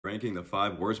ranking the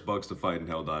 5 worst bugs to fight in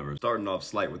Helldivers. Starting off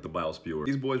slight with the bile spewer.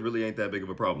 These boys really ain't that big of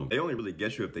a problem. They only really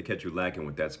get you if they catch you lacking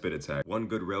with that spit attack. One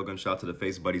good railgun shot to the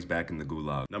face, buddy's back in the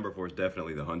gulag. Number 4 is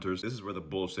definitely the hunters. This is where the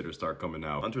bullshitters start coming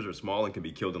out. Hunters are small and can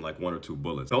be killed in like 1 or 2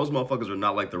 bullets. Those motherfuckers are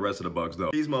not like the rest of the bugs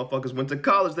though. These motherfuckers went to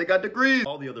college, they got degrees.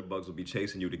 All the other bugs will be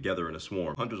chasing you together in a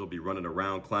swarm. Hunters will be running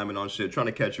around, climbing on shit, trying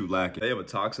to catch you lacking. They have a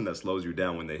toxin that slows you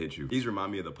down when they hit you. These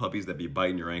remind me of the puppies that be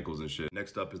biting your ankles and shit.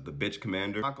 Next up is the bitch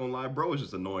commander. Not gonna lie, bro is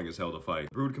just annoying as hell to fight.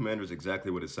 Brood commander is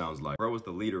exactly what it sounds like. Bro is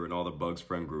the leader in all the bugs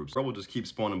friend groups. Bro will just keep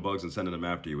spawning bugs and sending them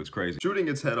after you. It's crazy. Shooting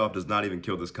its head off does not even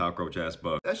kill this cockroach ass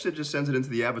bug. That shit just sends it into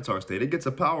the avatar state. It gets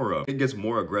a power up. It gets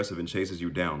more aggressive and chases you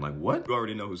down. Like what? You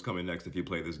already know who's coming next if you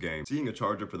play this game. Seeing a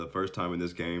charger for the first time in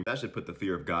this game, that should put the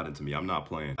fear of God into me. I'm not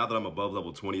playing. Now that I'm above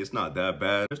level 20, it's not that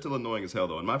bad. They're still annoying as hell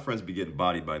though, and my friends be getting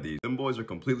bodied by these. Them boys are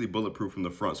completely bulletproof from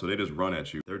the front, so they just run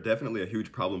at you. They're definitely a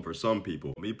huge problem for some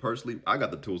people. Me personally, I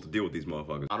got the tools to deal with these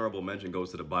motherfuckers. Honorable mention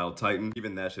goes to the Bile Titan.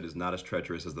 Even that shit is not as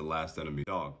treacherous as the last enemy.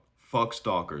 Dog. Fuck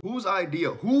stalkers. Whose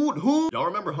idea? Who? Y'all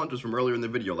remember hunters from earlier in the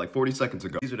video, like 40 seconds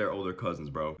ago. These are their older cousins,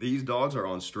 bro. These dogs are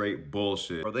on straight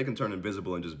bullshit. Or they can turn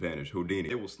invisible and just vanish. Houdini.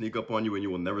 They will sneak up on you and you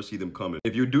will never see them coming.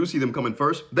 If you do see them coming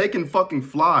first, they can fucking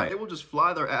fly. They will just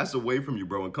fly their ass away from you,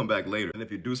 bro, and come back later. And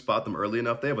if you do spot them early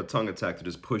enough, they have a tongue attack to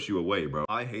just push you away, bro.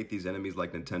 I hate these enemies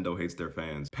like Nintendo hates their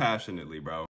fans. Passionately, bro.